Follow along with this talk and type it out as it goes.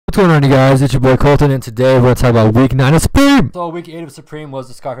going on, you guys? It's your boy Colton, and today we're going to talk about Week 9 of Supreme. So Week 8 of Supreme was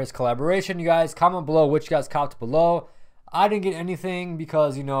the Scarface collaboration. You guys, comment below which you guys copped below. I didn't get anything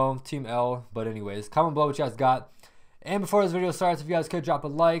because, you know, Team L. But anyways, comment below what you guys got. And before this video starts, if you guys could drop a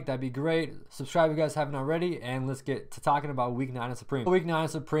like, that'd be great. Subscribe if you guys haven't already. And let's get to talking about Week 9 of Supreme. Week 9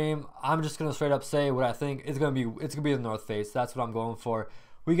 of Supreme, I'm just going to straight up say what I think it's going to be. It's going to be the North Face. That's what I'm going for.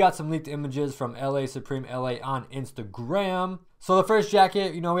 We got some leaked images from LA Supreme LA on Instagram. So the first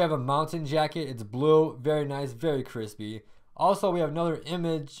jacket, you know, we have a mountain jacket. It's blue, very nice, very crispy. Also, we have another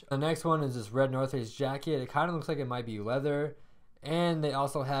image. The next one is this red North Face jacket. It kind of looks like it might be leather. And they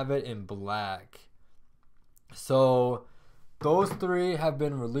also have it in black. So those three have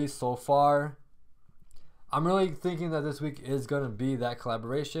been released so far. I'm really thinking that this week is going to be that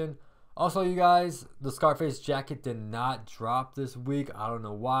collaboration. Also, you guys, the Scarface jacket did not drop this week. I don't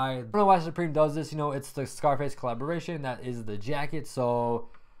know why. I don't know why Supreme does this. You know, it's the Scarface collaboration. That is the jacket. So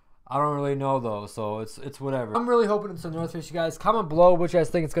I don't really know though. So it's whatever. I'm really hoping it's the North Face, you guys. Comment below what you guys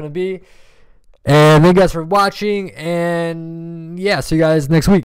think it's going to be. And thank you guys for watching. And yeah, see you guys next week.